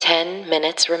10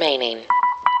 minutes remaining.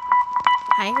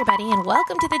 Hi, everybody, and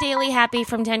welcome to the Daily Happy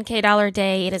from $10K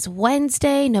Day. It is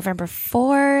Wednesday, November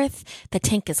 4th. The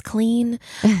tank is clean.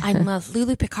 I'm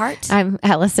Lulu Picard. I'm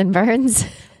Allison Burns.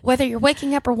 Whether you're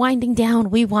waking up or winding down,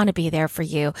 we want to be there for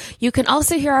you. You can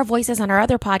also hear our voices on our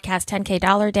other podcast,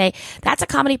 $10K Day. That's a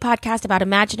comedy podcast about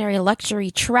imaginary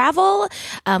luxury travel.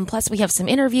 Plus, we have some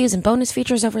interviews and bonus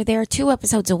features over there, 2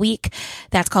 episodes a week.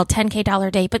 That's called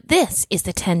 $10K Day. But this is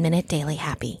the 10-minute Daily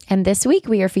Happy. And this week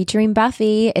we are featuring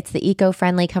Buffy. It's the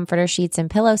eco-friendly comforter sheets and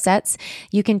pillow sets.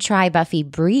 You can try Buffy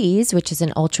Breeze, which is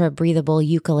an ultra-breathable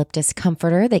eucalyptus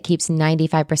comforter that keeps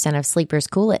 95% of sleepers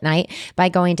cool at night by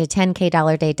going to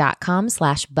 10kdollarday.com/Buffy.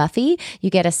 You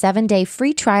get a 7-day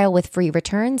free trial with free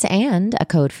returns and a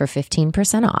code for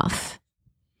 15% off.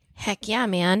 Heck yeah,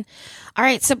 man. All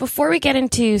right. So before we get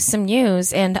into some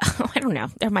news, and I don't know,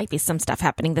 there might be some stuff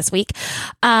happening this week.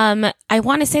 I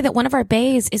want to say that one of our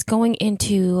bays is going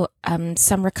into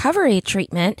some recovery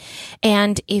treatment.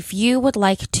 And if you would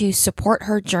like to support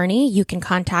her journey, you can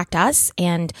contact us.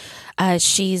 And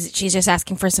she's just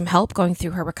asking for some help going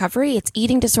through her recovery. It's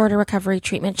eating disorder recovery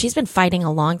treatment. She's been fighting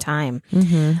a long time.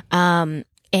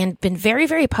 And been very,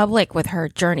 very public with her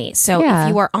journey. So if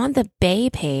you are on the Bay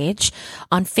page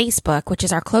on Facebook, which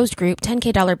is our closed group,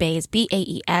 $10K Bays,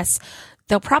 BAES,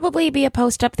 there'll probably be a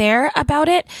post up there about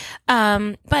it.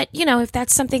 But, you know, if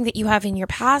that's something that you have in your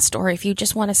past, or if you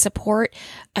just want to support,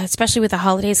 especially with the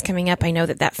holidays coming up, I know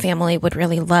that family would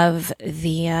really love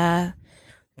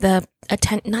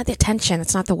not the attention.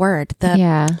 That's not the word.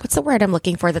 What's the word I'm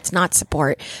looking for? That's not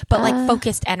support, but like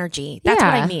focused energy. That's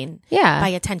what I mean. By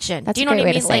attention. That's Do you know what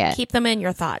I mean? Like it. keep them in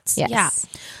your thoughts. Yes. Yeah.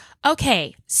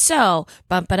 Okay. So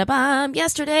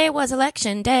yesterday was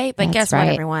election day, but guess what,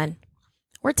 everyone?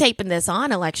 We're taping this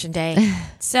on election day.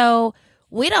 So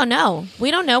we don't know.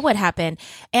 We don't know what happened.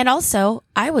 And also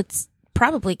I would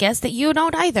probably guess that you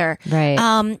don't either.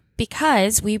 Right.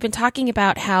 Because we've been talking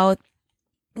about how,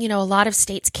 you know, a lot of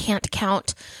states can't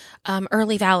count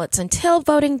early ballots until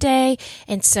voting day.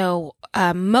 And so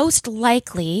most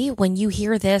likely when you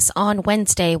hear this on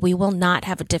Wednesday, we will not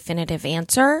have a definitive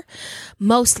answer.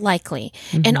 Most likely.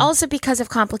 And also because of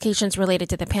complications related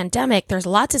to the pandemic, there's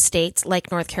lots of states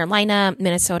like North Carolina,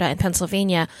 Minnesota, and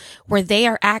Pennsylvania where they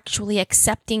are actually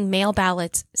accepting mail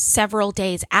ballots several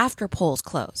days after polls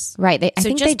close. Right. I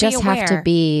think they just have to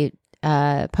be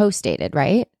post-dated,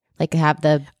 right? Like have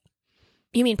the...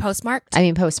 You mean postmarked? I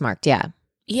mean postmarked, yeah.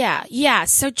 Yeah.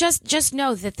 So just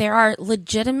know that there are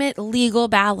legitimate legal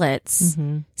ballots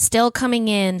still coming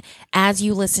in as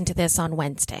you listen to this on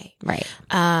Wednesday. Right.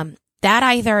 That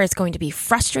either is going to be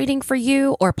frustrating for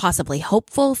you or possibly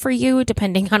hopeful for you,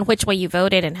 depending on which way you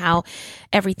voted and how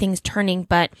everything's turning.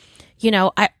 But, you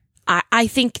know, I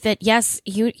think that, yes,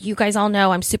 you guys all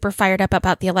know I'm super fired up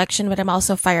about the election, but I'm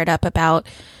also fired up about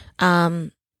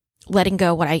letting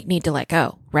go what I need to let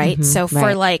go, right? So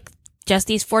for like just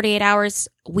these 48 hours,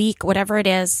 week, whatever it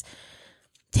is,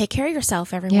 take care of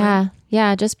yourself, everyone.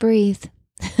 Yeah, just breathe.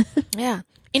 Yeah.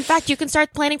 In fact, you can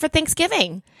start planning for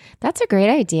Thanksgiving. That's a great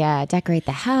idea. Decorate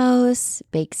the house,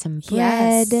 bake some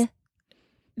bread. Yes.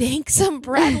 Bake some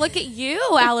bread. Look at you,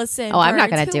 Allison. I'm not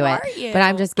going to do Who it, are you? but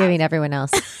I'm just giving everyone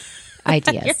else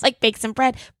ideas. You're like, bake some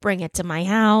bread, bring it to my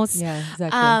house. Yeah,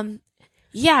 exactly.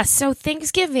 Yeah, so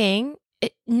Thanksgiving...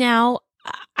 Now,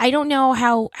 I don't know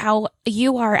how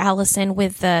you are, Allison,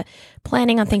 with the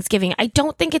planning on Thanksgiving. I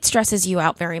don't think it stresses you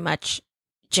out very much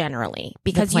generally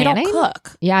because you don't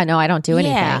cook. Yeah, no, I don't do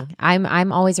anything. Yeah.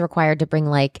 I'm always required to bring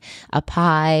like a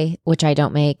pie, which I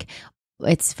don't make.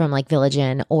 It's from like Village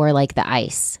Inn, or like the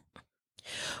ice.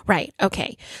 Right.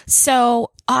 Okay.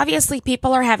 So obviously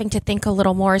people are having to think a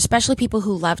little more, especially people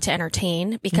who love to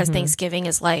entertain, because Thanksgiving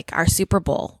is like our Super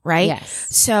Bowl, right? Yes.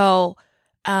 So,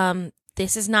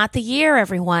 this is not the year,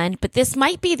 everyone, but this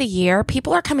might be the year.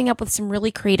 People are coming up with some really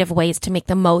creative ways to make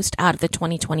the most out of the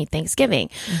 2020 Thanksgiving.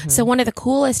 So one of the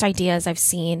coolest ideas I've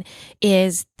seen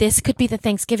is this could be the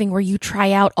Thanksgiving where you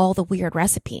try out all the weird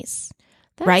recipes.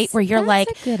 Right? Where you're like,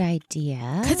 that's a good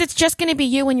idea. Because it's just going to be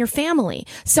you and your family.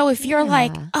 So if you're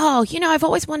like, oh, you know, I've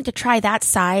always wanted to try that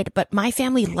side, but my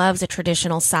family loves a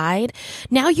traditional side.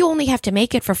 Now you only have to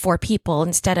make it for 4 people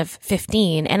instead of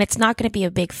 15. And it's not going to be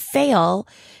a big fail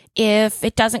if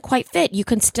it doesn't quite fit. You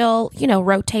can still, you know,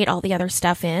 rotate all the other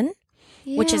stuff in,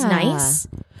 which is nice.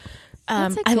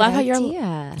 I love how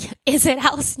you're. Is it,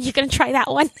 Allison? You going to try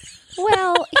that one?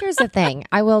 Well, here's the thing.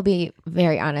 I will be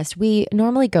very honest. We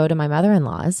normally go to my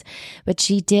mother-in-law's, but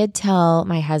she did tell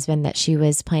my husband that she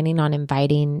was planning on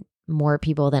inviting more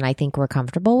people than I think we're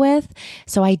comfortable with.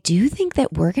 So I do think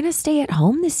that we're going to stay at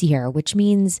home this year, which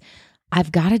means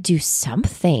I've got to do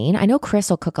something. I know Chris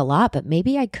will cook a lot, but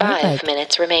maybe I could 5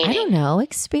 minutes remaining. I don't know,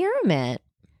 experiment.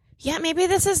 Yeah, maybe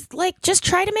this is like just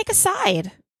try to make a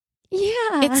side.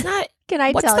 Yeah. It's not. Can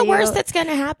I What's tell the you? worst that's going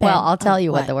to happen? Well, I'll tell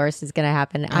you what the worst is going to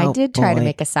happen. I did try to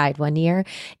make a side one year.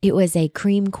 It was a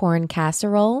cream corn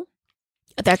casserole.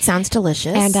 That sounds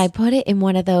delicious. And I put it in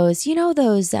one of those,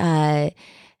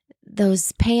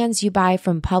 those pans you buy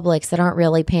from Publix that aren't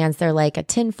really pans. They're like a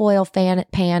tinfoil pan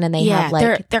and they have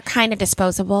like they're kind of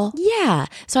disposable. Yeah.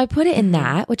 So I put it in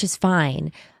that, which is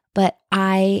fine. But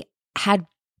I had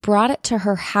brought it to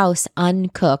her house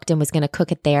uncooked and was going to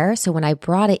cook it there. So when I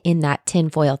brought it in that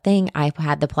tinfoil thing, I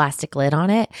had the plastic lid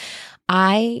on it.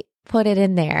 I put it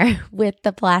in there with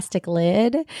the plastic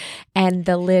lid and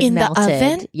the lid in melted. The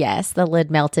oven? Yes, the lid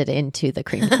melted into the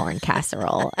cream corn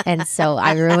casserole. And so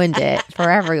I ruined it for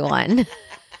everyone.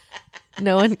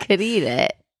 No one could eat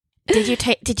it. Did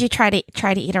you try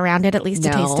to eat around it at least to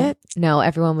taste it? No,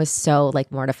 everyone was so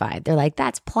like mortified. They're like,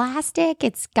 "That's plastic.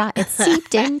 It's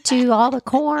seeped into all the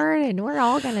corn, and we're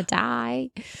all gonna die."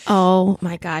 Oh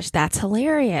my gosh, that's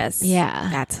hilarious! Yeah,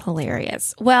 that's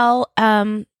hilarious. Well,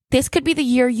 this could be the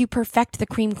year you perfect the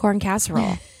cream corn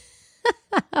casserole.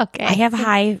 Okay, I have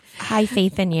high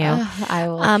faith in you. I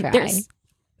will try.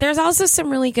 There's also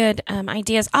some really good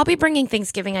ideas. I'll be bringing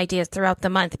Thanksgiving ideas throughout the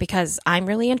month because I'm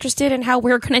really interested in how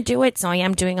we're going to do it. So I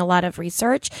am doing a lot of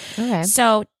research. Okay.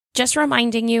 So just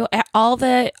reminding you, all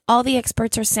the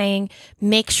experts are saying,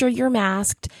 make sure you're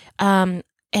masked. And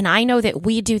I know that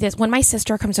we do this. When my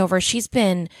sister comes over, she's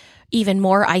been even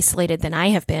more isolated than I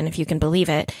have been, if you can believe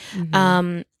it.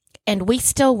 Mm-hmm. And we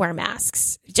still wear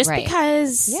masks just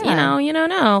because, you don't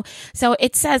know. So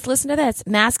it says, listen to this.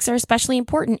 Masks are especially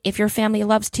important if your family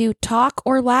loves to talk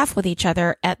or laugh with each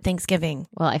other at Thanksgiving.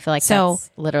 Well, I feel like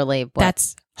that's literally what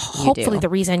that's hopefully the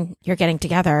reason you're getting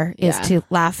together is to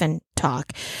laugh and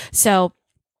talk. So,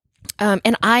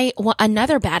 and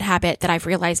another bad habit that I've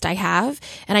realized I have,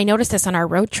 and I noticed this on our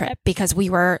road trip because we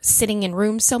were sitting in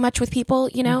rooms so much with people,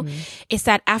 is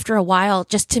that after a while,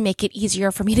 just to make it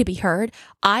easier for me to be heard,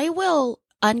 I will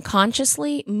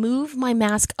unconsciously move my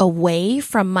mask away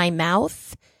from my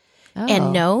mouth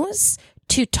and nose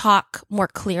to talk more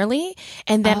clearly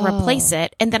and then replace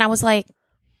it. And then I was like,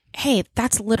 hey,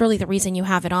 that's literally the reason you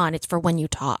have it on. It's for when you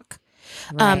talk.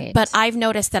 Right. But I've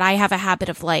noticed that I have a habit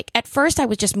of like, at first I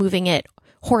was just moving it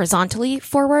horizontally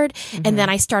forward and then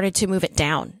I started to move it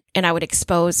down and I would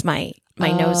expose my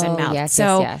nose and mouth. Yes,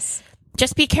 so yes.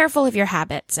 Just be careful of your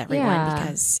habits, everyone,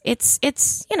 because it's,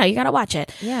 you got to watch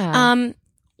it. Yeah.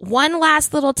 One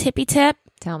last little tippy tip.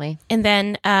 Tell me. And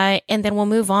then we'll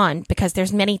move on because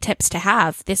there's many tips to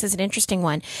have. This is an interesting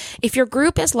one. If your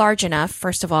group is large enough,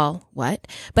 first of all, what?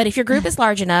 But if your group is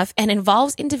large enough and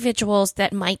involves individuals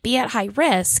that might be at high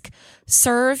risk,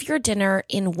 serve your dinner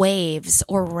in waves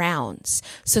or rounds.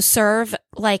 So serve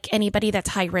like anybody that's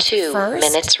high risk 2 first.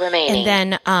 minutes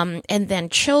remaining. And then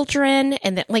children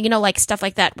and then like stuff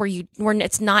like that where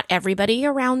it's not everybody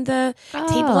around the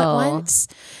table at once.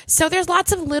 So there's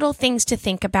lots of little things to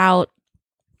think about.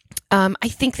 I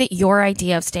think that your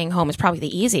idea of staying home is probably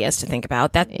the easiest to think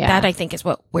about. That I think is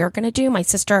what we're going to do. My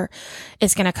sister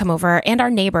is going to come over and our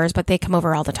neighbors, but they come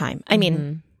over all the time. I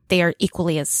mean, they are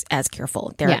equally as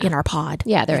careful. They're in our pod.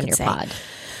 Yeah, they're in your pod.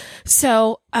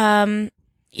 So,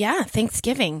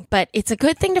 Thanksgiving, but it's a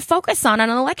good thing to focus on an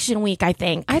election week, I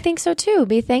think. I think so too.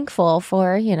 Be thankful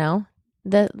for,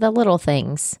 the little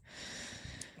things.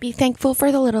 Be thankful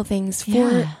for the little things,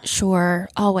 for sure,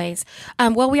 always.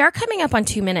 Well, we are coming up on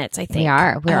 2 minutes, I think. We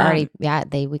are. We're already,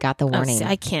 we got the warning.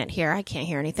 I can't hear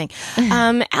anything.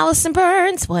 Allison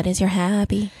Burns, what is your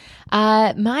happy?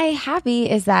 My happy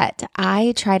is that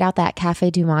I tried out that Cafe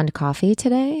Du Monde coffee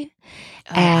today.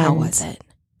 And how was it?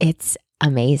 It's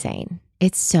amazing.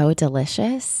 It's so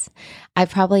delicious. I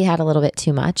probably had a little bit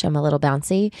too much. I'm a little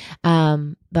bouncy.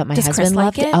 But my husband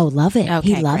loved it. Oh, love it.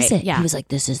 Okay, he loves great. it. Yeah. He was like,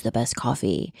 this is the best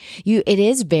coffee. It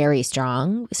is very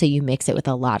strong. So you mix it with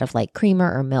a lot of like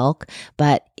creamer or milk,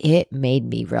 but it made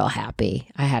me real happy.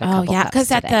 I had a couple cups because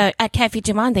today. at Cafe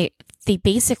Du Monde, they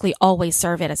basically always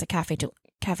serve it as a cafe du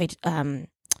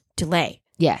lait.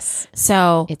 Yes.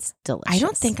 So it's delicious. I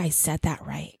don't think I said that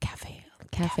right. Cafe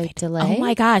du lait. Oh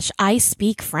my gosh, I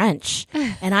speak French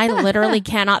and I literally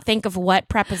cannot think of what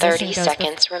preposition 30 goes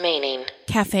seconds remaining.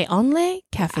 Cafe en lait,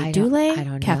 cafe du lait, I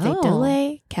don't cafe know. du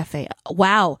lait, cafe.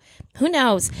 Wow. Who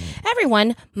knows?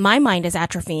 Everyone, my mind is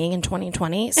atrophying in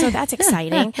 2020, so that's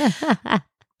exciting.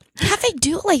 Cafe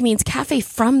du lait means cafe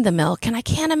from the milk, and I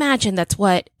can't imagine that's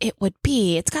what it would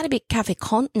be. It's got to be cafe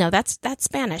con. No, that's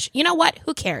Spanish. You know what?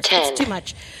 Who cares? 10, It's too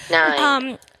much.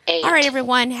 9, 8, All right,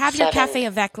 everyone, have your 7, cafe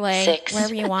avec lait 6,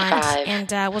 wherever you want. 5,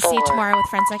 and we'll see you 4, tomorrow with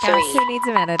Friends Like 3, Us. Who needs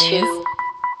amenities? 2,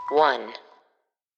 1.